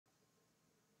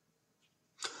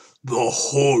The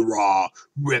horror.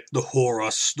 Rick the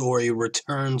Horror Story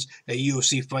returns at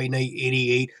UFC Fight Night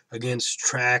 88 against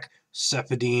Tarec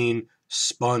Saffiedine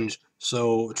Sponge.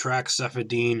 So Tarec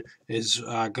Saffiedine is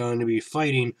going to be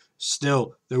fighting.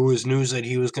 Still, there was news that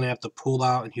he was going to have to pull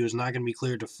out and he was not going to be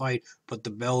cleared to fight, but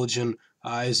the Belgian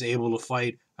is able to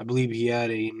fight. I believe he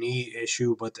had a knee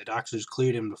issue, but the doctors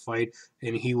cleared him to fight,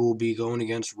 and he will be going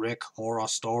against Rick Horror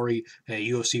Story at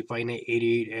UFC Fight Night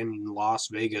 88 in Las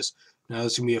Vegas. Now,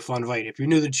 this is going to be a fun fight. If you're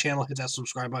new to the channel, hit that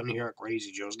subscribe button here at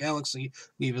Crazy Joe's Galaxy.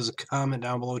 Leave us a comment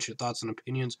down below with your thoughts and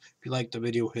opinions. If you like the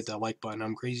video, hit that like button.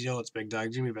 I'm Crazy Joe. It's Big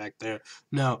Dog Jimmy back there.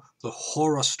 Now, the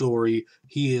Horror Story,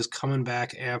 he is coming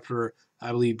back after,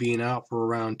 I believe, being out for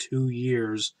around 2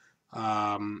 years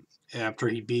after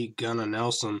he beat Gunnar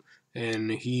Nelson.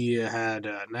 And he had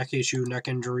a neck issue, neck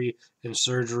injury, and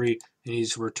surgery, and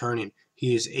he's returning.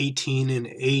 He is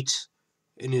 18-8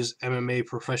 in his MMA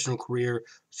professional career.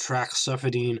 Tarec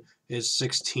Saffiedine is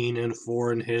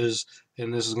 16-4 in his,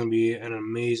 and this is going to be an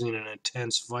amazing and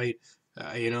intense fight.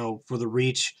 For the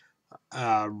reach,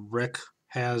 Rick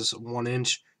has 1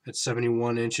 inch at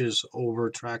 71 inches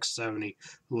over Tarec 70.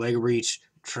 Leg reach,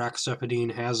 Tarec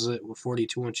Saffiedine has it with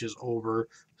 42 inches over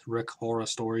Rick Horror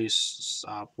Story's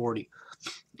 40.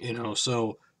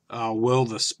 Will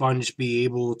the Sponge be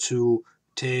able to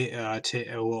be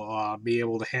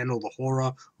able to handle the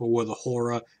horror, or will the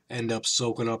horror end up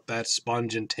soaking up that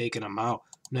Sponge and taking him out?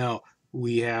 Now,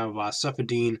 we have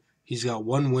Saffiedine. He's got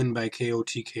 1 win by KO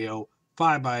TKO,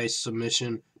 5 by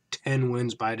submission, 10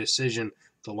 wins by decision.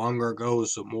 The longer it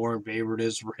goes, the more in favor it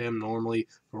is for him normally,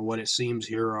 for what it seems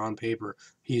here on paper.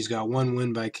 He's got 1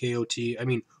 win by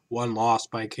 1 loss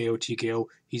by KO TKO.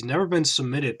 He's never been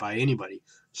submitted by anybody.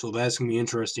 So that's going to be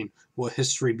interesting. Will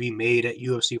history be made at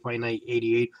UFC Fight Night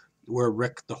 88 where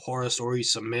Rick the Horror Story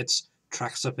submits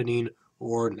Tarec Saffiedine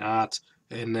or not?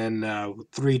 And then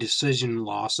 3 decision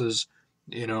losses,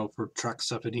 for Tarec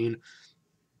Saffiedine.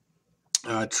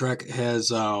 Trek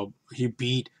has he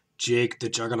beat Jake the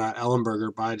Juggernaut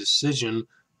Ellenberger by decision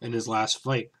in his last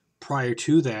fight. Prior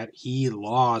to that, he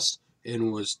lost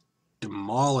and was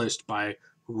demolished by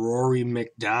Rory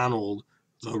McDonald.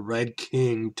 The Red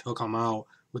King took him out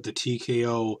with the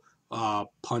TKO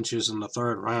punches in the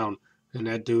 3rd round, and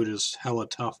that dude is hella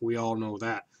tough. We all know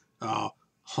that.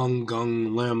 Hung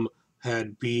Gung Lim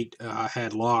had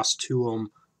lost to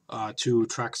him to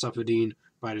Tarec Saffiedine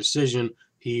by decision.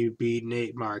 He beat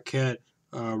Nate Marquette,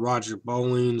 Roger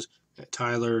Bowlings,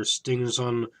 Tyler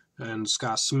Stingson, and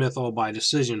Scott Smith all by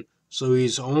decision. So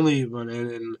he's only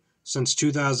since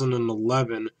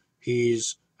 2011.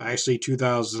 He's actually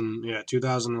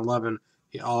 2011.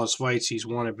 All his fights he's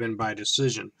won have been by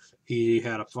decision. He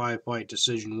had a 5-fight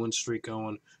decision win streak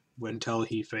going until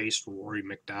he faced Rory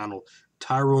McDonald.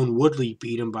 Tyrone Woodley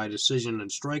beat him by decision in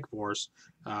Strikeforce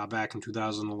back in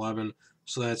 2011.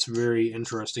 So that's very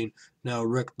interesting. Now,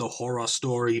 Rick the Horror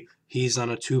Story, he's on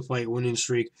a 2-fight winning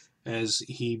streak as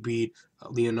he beat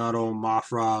Leonardo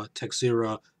Mafra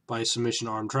Teixeira by submission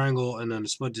arm triangle and then a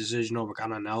split decision over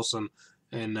Gunnar Nelson.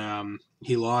 And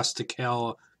he lost to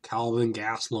Calvin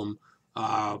Gastelum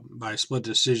by split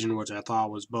decision, which I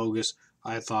thought was bogus.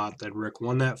 I thought that Rick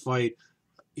won that fight,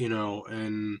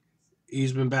 and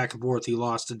he's been back and forth. He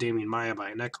lost to Damian Maia by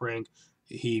a neck crank.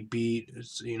 He beat,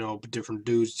 different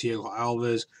dudes, Diego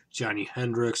Alves, Johnny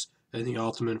Hendricks, and the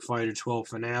Ultimate Fighter 12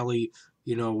 finale,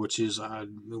 which is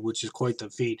quite the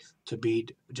feat to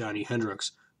beat Johnny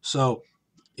Hendricks. So,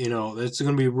 it's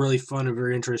going to be a really fun and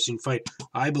very interesting fight.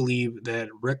 I believe that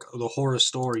Rick the Horror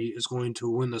Story is going to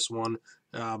win this one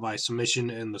by submission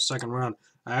in the 2nd round.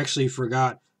 I actually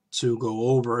forgot to go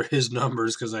over his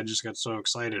numbers because I just got so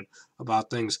excited about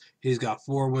things. He's got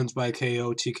 4 wins by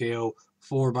KO, TKO,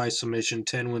 4 by submission,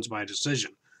 10 wins by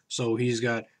decision. So he's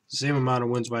got the same amount of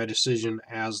wins by decision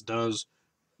as does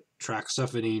Tarec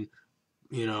Saffiedine.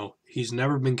 He's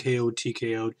never been KO'd,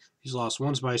 TKO'd. He's lost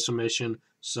once by submission,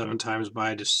 7 times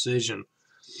by decision.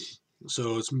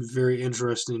 So it's very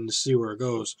interesting to see where it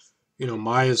goes.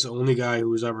 Maia's the only guy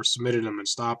who's ever submitted him and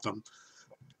stopped him.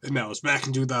 And that was back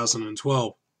in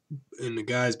 2012. And the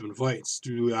guy's been fighting since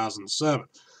 2007.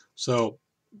 So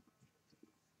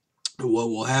what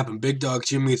will happen? Big Dog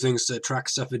Jimmy thinks that Tarec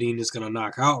Saffiedine is going to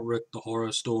knock out Rick the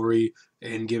Horror Story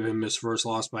and give him his first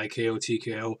loss by KO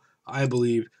TKO. I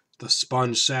believe the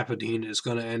Sponge Saffiedine is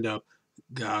going to end up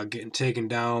getting taken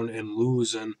down and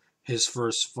losing his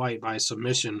first fight by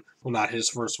submission. Well, not his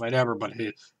first fight ever, but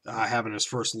having his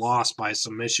first loss by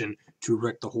submission to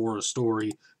Rick the Horror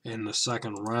Story in the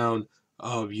 2nd round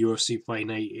of UFC Fight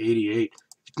Night 88.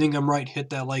 If you think I'm right, hit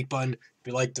that like button. If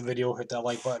you liked the video, hit that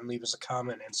like button, leave us a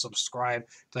comment, and subscribe.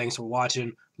 Thanks for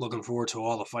watching. Looking forward to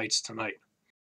all the fights tonight.